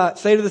 fear not.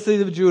 Say to the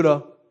cities of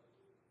Judah,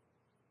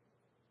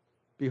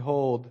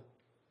 behold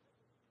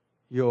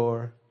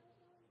your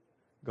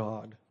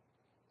God.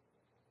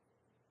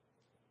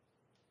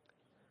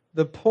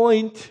 The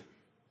point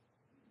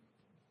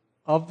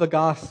of the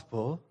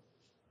gospel,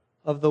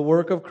 of the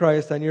work of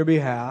Christ on your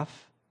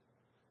behalf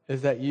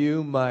is that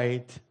you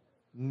might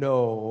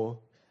know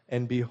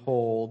and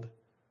behold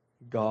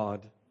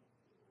God.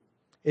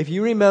 If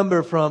you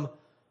remember from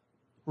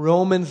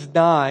Romans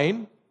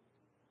 9,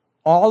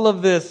 all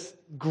of this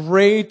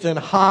great and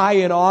high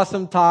and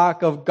awesome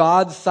talk of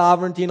God's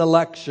sovereignty and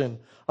election,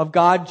 of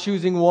God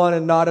choosing one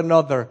and not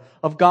another,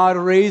 of God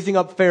raising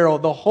up Pharaoh,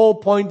 the whole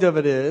point of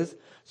it is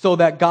so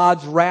that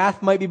God's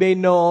wrath might be made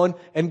known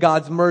and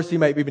God's mercy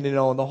might be made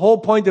known. The whole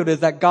point of it is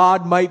that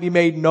God might be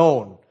made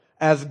known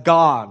as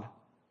God.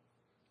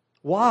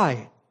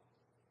 Why?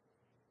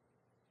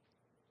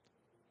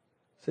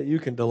 So you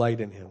can delight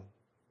in Him.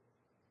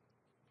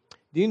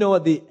 Do you know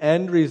what the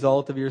end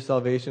result of your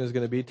salvation is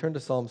going to be? Turn to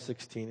Psalm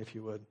 16 if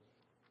you would.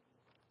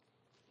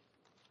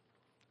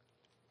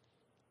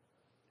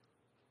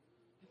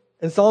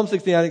 In Psalm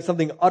 16, I think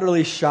something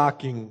utterly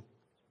shocking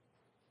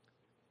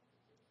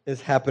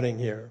is happening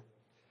here.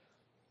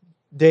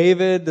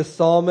 David, the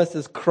psalmist,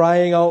 is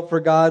crying out for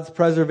God's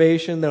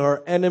preservation. There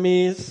are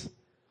enemies.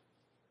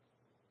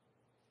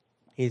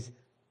 He's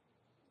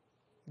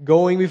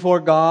going before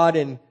God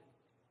and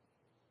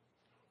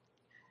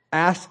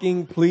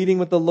asking, pleading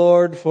with the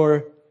Lord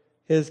for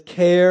His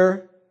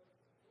care.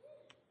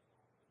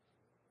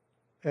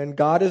 And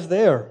God is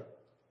there.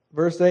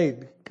 Verse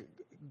 8,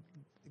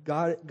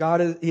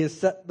 He has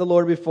set the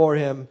Lord before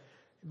him.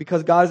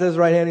 Because God is at His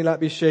right hand, He will not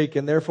be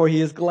shaken. Therefore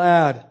He is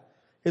glad.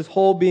 His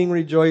whole being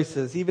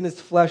rejoices. Even His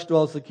flesh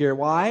dwells secure.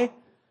 Why?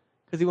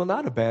 Because He will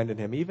not abandon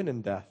him, even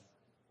in death.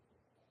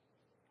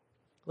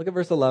 Look at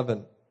verse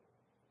 11.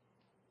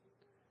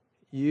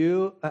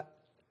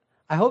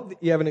 I hope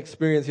that you have an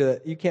experience here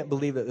that you can't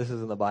believe that this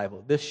is in the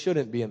Bible. This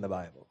shouldn't be in the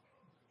Bible.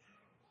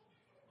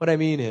 What I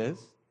mean is,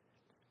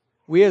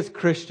 we as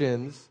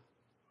Christians,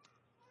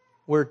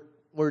 we're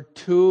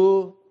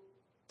too,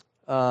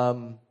 I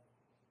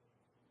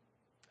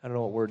don't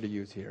know what word to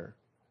use here.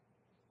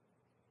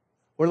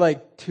 We're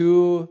like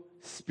too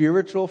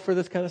spiritual for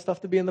this kind of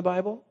stuff to be in the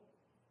Bible.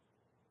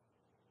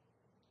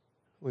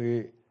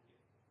 We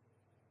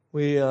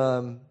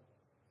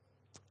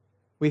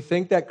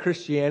think that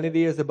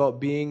Christianity is about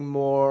being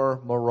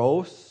more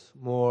morose,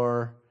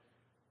 more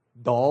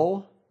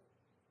dull.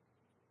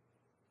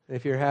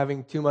 If you're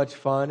having too much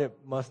fun, it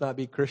must not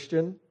be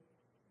Christian.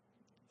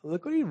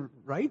 Look what he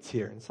writes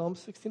here in Psalm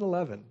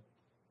 16:11.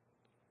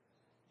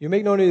 You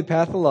make known to me the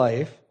path of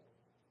life.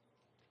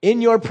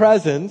 In your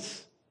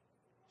presence,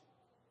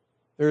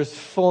 there is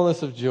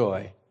fullness of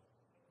joy.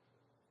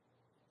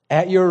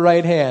 At your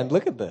right hand,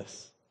 look at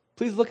this.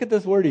 Please look at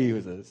this word he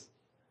uses.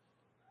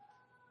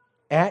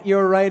 At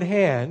your right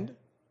hand,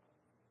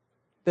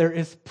 there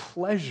is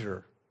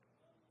pleasure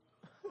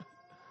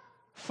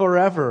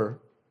forever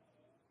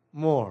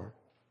more.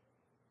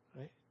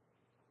 Right?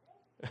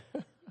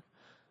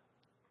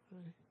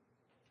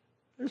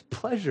 There's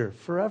pleasure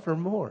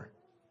forevermore.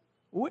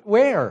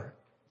 Where?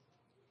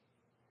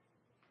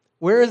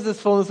 Where is this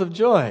fullness of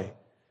joy?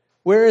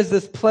 Where is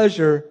this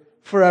pleasure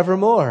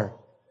forevermore?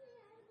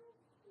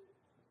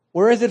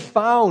 Where is it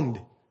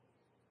found?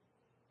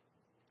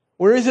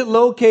 Where is it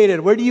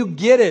located? Where do you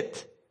get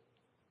it?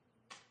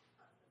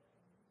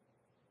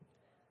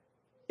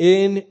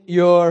 In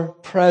your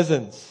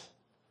presence.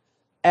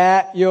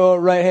 At your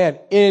right hand.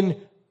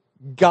 In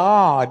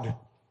God.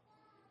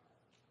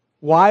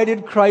 Why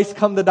did Christ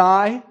come to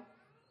die?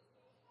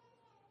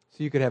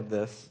 So you could have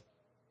this.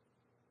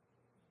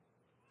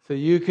 So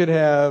you could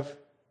have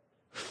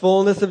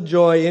fullness of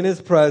joy in His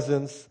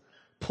presence,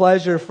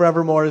 pleasure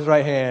forevermore at His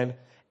right hand.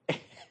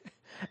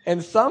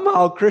 And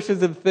somehow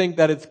Christians think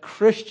that it's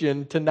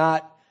Christian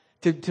to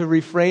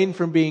refrain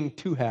from being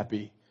too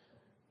happy.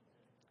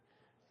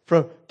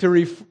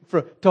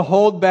 To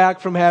hold back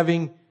from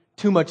having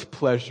too much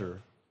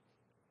pleasure.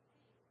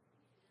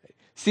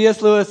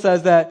 C.S. Lewis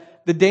says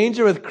that the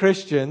danger with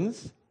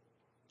Christians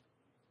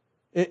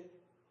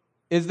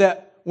is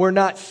that we're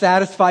not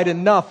satisfied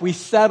enough. We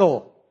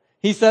settle.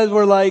 He says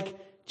we're like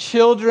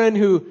children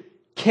who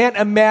can't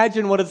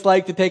imagine what it's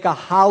like to take a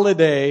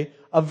holiday,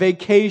 a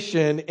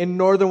vacation in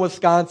northern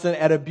Wisconsin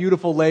at a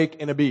beautiful lake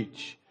and a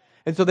beach.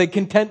 And so they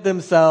content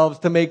themselves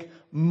to make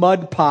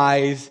mud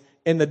pies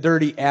in the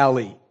dirty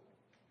alley.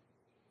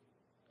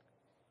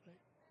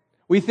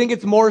 We think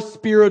it's more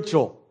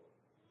spiritual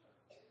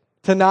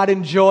to not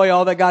enjoy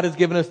all that God has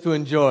given us to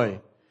enjoy.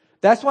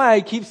 That's why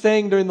I keep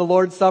saying during the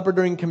Lord's Supper,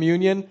 during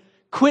communion,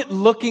 quit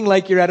looking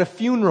like you're at a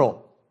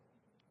funeral.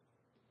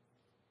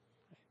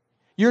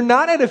 You're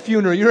not at a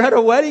funeral, you're at a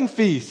wedding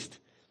feast.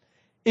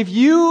 If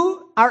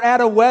you are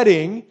at a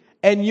wedding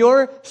and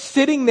you're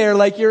sitting there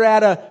like you're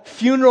at a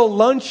funeral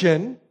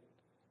luncheon,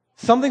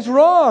 something's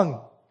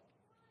wrong.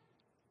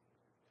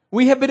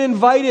 We have been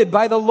invited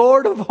by the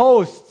Lord of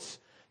hosts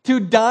to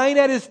dine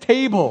at His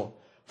table,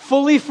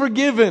 fully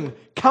forgiven,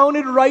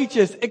 counted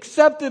righteous,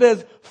 accepted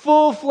as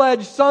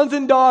full-fledged sons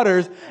and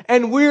daughters,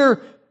 and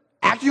we're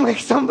acting like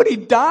somebody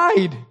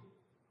died.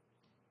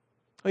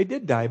 Well, He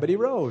did die, but He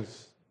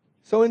rose.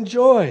 So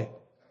enjoy.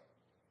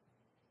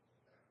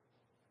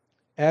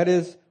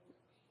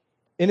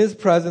 In In his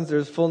presence there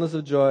is fullness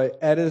of joy.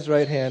 At his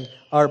right hand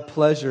are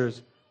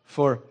pleasures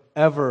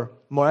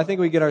forevermore. I think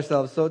we get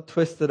ourselves so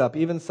twisted up,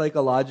 even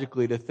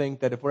psychologically, to think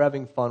that if we're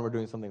having fun, we're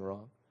doing something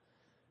wrong.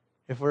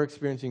 If we're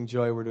experiencing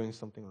joy, we're doing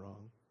something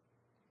wrong.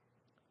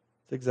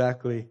 It's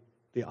exactly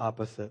the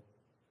opposite.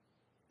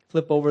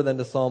 Flip over then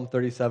to Psalm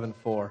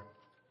 37:4.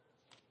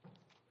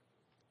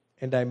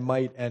 And I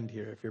might end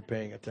here if you're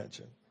paying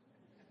attention.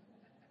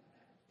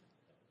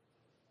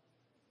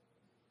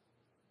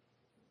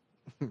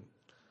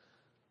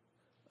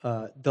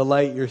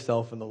 Delight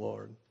yourself in the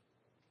Lord.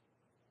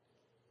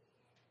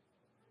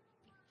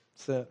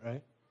 That's it,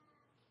 right?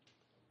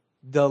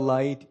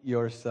 Delight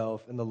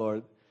yourself in the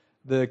Lord.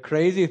 The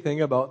crazy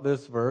thing about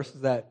this verse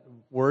is that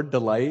word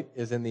delight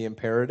is in the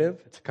imperative.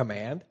 It's a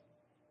command.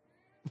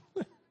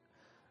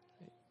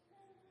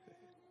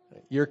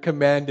 You're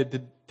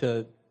commanded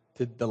to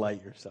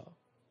delight yourself.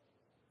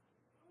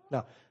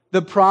 Now,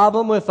 the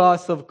problem with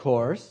us, of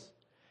course,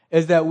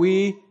 is that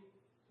we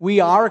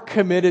are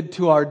committed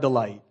to our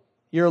delight.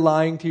 You're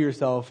lying to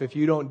yourself if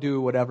you don't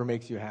do whatever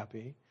makes you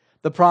happy.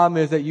 The problem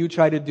is that you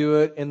try to do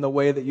it in the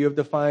way that you have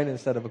defined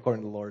instead of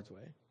according to the Lord's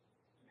way.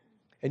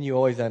 And you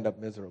always end up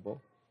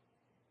miserable.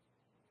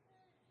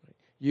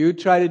 You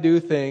try to do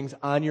things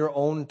on your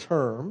own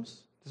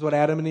terms. This is what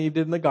Adam and Eve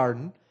did in the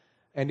garden.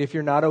 And if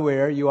you're not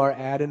aware, you are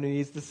Adam and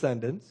Eve's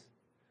descendants.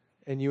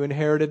 And you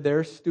inherited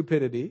their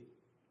stupidity.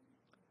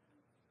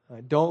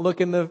 Don't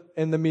look in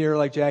the mirror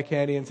like Jack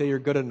Handy and say you're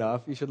good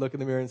enough. You should look in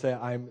the mirror and say,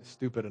 I'm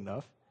stupid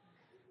enough.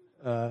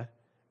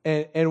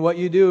 And what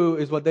you do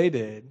is what they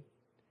did.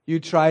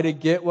 You try to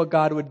get what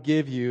God would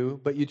give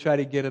you, but you try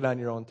to get it on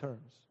your own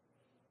terms.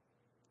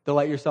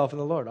 Delight yourself in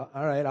the Lord. All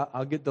right,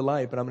 I'll get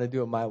delight, but I'm going to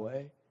do it my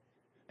way.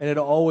 And it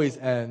always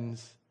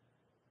ends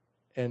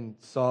in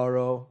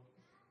sorrow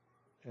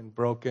and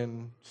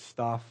broken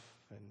stuff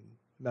and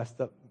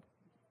messed up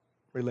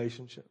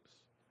relationships.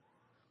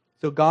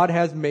 So God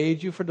has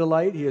made you for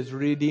delight. He has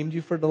redeemed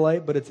you for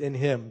delight, but it's in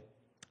Him.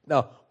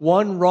 Now,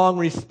 one wrong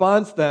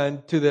response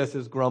then to this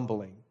is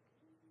grumbling.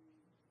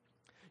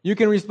 You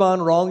can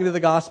respond wrongly to the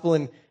gospel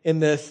in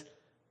this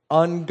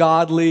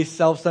ungodly,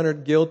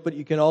 self-centered guilt, but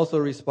you can also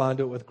respond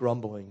to it with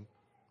grumbling.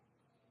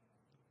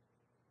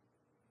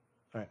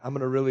 All right, I'm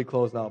going to really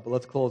close now, but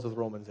let's close with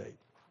Romans 8.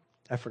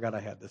 I forgot I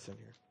had this in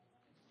here.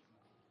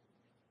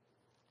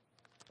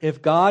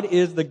 If God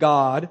is the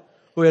God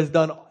who has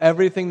done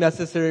everything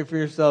necessary for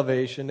your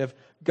salvation, if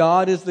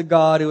God is the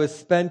God who has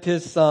spent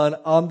His Son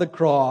on the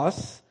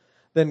cross,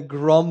 then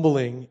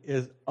grumbling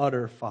is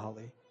utter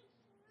folly.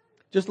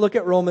 Just look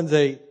at Romans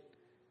 8,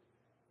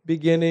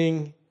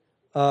 beginning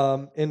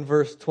in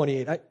verse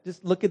 28.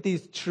 Just look at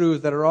these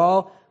truths that are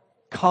all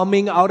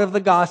coming out of the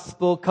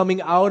gospel,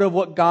 coming out of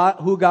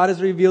who God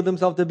has revealed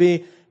Himself to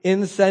be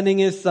in sending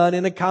His Son,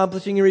 in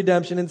accomplishing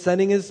redemption, in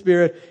sending His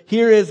Spirit.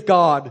 Here is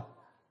God.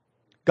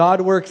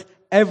 God works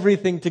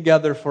everything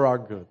together for our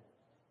good.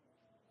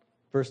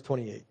 Verse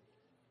 28.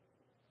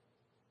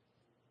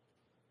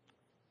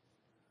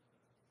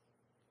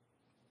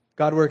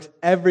 God works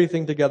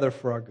everything together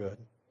for our good.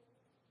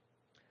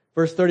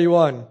 Verse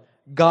 31.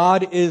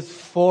 God is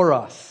for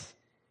us.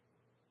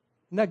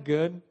 Isn't that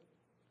good?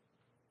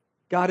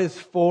 God is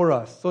for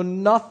us. So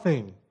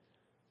nothing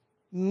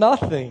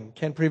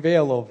can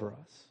prevail over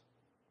us.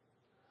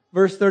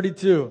 Verse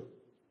 32.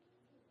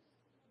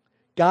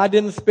 God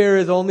didn't spare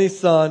His only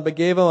Son, but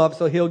gave Him up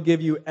so He'll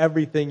give you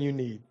everything you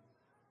need.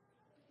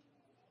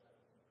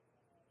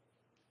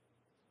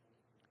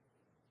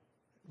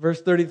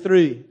 Verse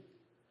 33.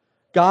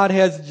 God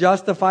has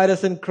justified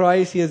us in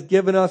Christ. He has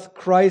given us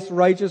Christ's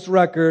righteous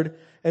record,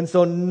 and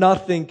so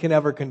nothing can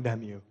ever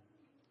condemn you.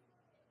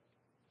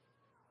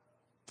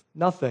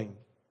 Nothing.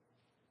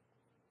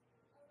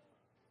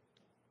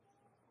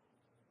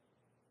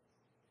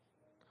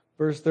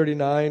 Verse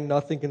 39,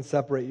 nothing can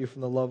separate you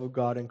from the love of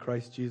God in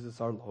Christ Jesus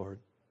our Lord.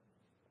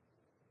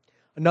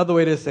 Another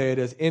way to say it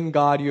is, in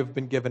God you have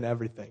been given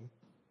everything,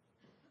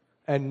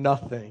 and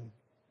nothing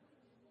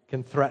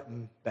can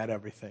threaten that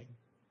everything.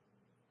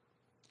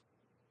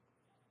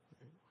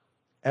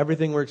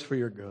 Everything works for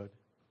your good.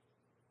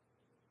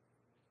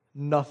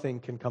 Nothing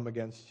can come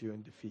against you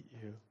and defeat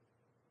you.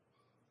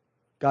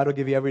 God will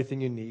give you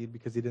everything you need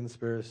because He didn't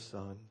spare His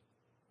Son.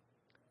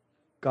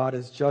 God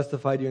has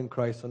justified you in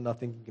Christ, so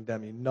nothing can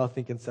condemn you.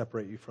 Nothing can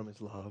separate you from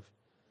His love.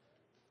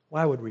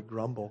 Why would we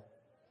grumble?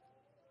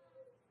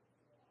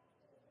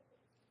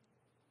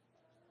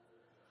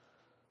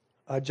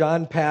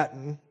 John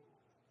Patton,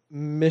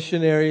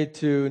 missionary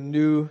to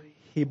New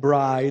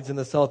Hebrides in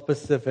the South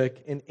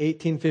Pacific, in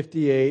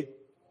 1858,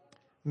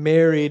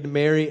 married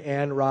Mary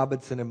Ann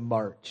Robinson in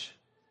March.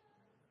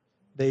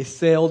 They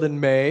sailed in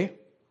May.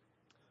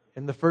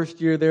 In the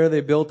first year there, they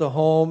built a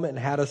home and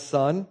had a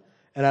son.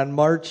 And on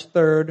March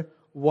 3rd,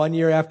 1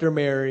 year after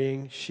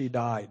marrying, she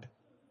died.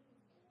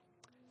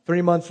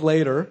 3 months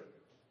later,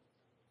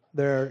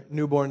 their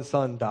newborn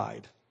son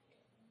died.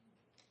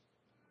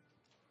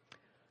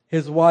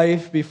 His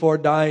wife, before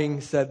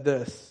dying, said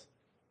this: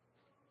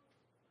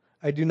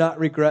 I do not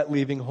regret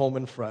leaving home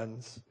and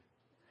friends.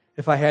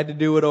 If I had to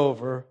do it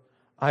over,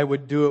 I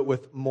would do it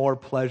with more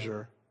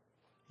pleasure.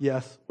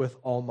 Yes, with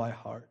all my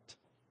heart.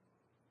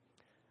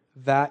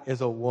 That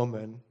is a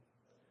woman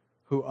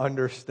who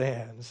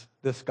understands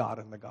this God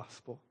in the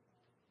gospel.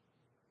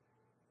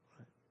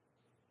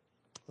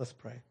 Let's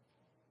pray.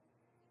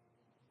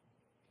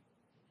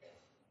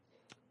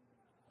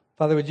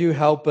 Father, would you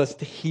help us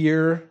to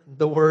hear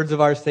the words of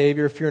our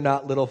Savior, fear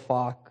not, little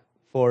flock,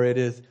 for it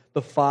is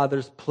the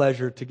Father's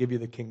pleasure to give you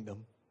the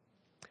kingdom.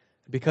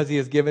 Because he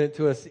has given it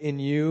to us in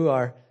you,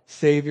 our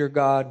Savior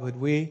God, would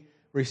we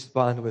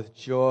respond with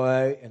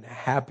joy and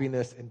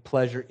happiness and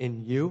pleasure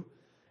in you,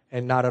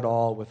 and not at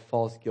all with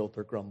false guilt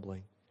or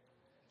grumbling.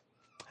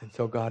 And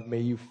so, God, may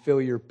you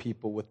fill your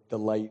people with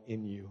delight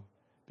in you,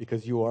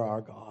 because you are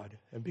our God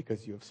and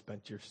because you have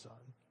spent your Son.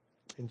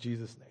 In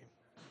Jesus' name.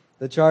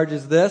 The charge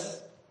is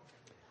this.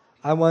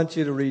 I want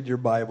you to read your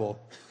Bible.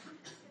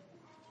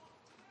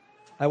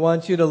 I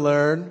want you to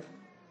learn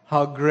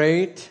how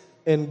great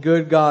and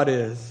good God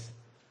is.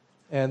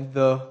 And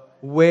the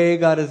way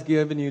God has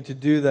given you to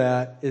do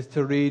that is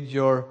to read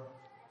your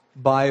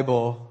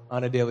Bible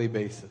on a daily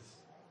basis.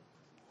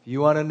 If you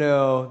want to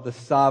know the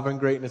sovereign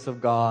greatness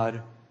of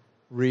God,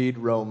 read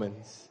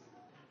Romans.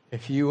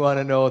 If you want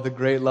to know the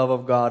great love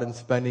of God in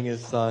spending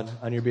his Son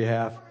on your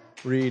behalf,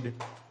 read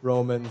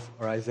Romans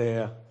or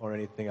Isaiah or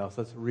anything else.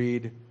 Let's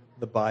read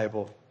the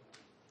Bible.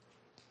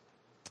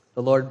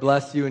 The Lord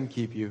bless you and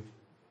keep you.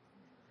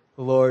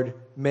 The Lord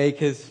make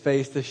his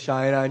face to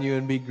shine on you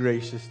and be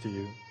gracious to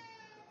you.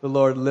 The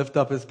Lord lift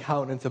up his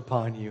countenance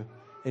upon you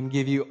and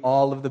give you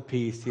all of the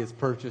peace he has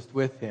purchased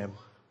with him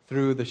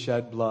through the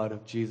shed blood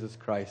of Jesus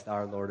Christ,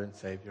 our Lord and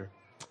Savior.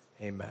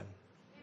 Amen.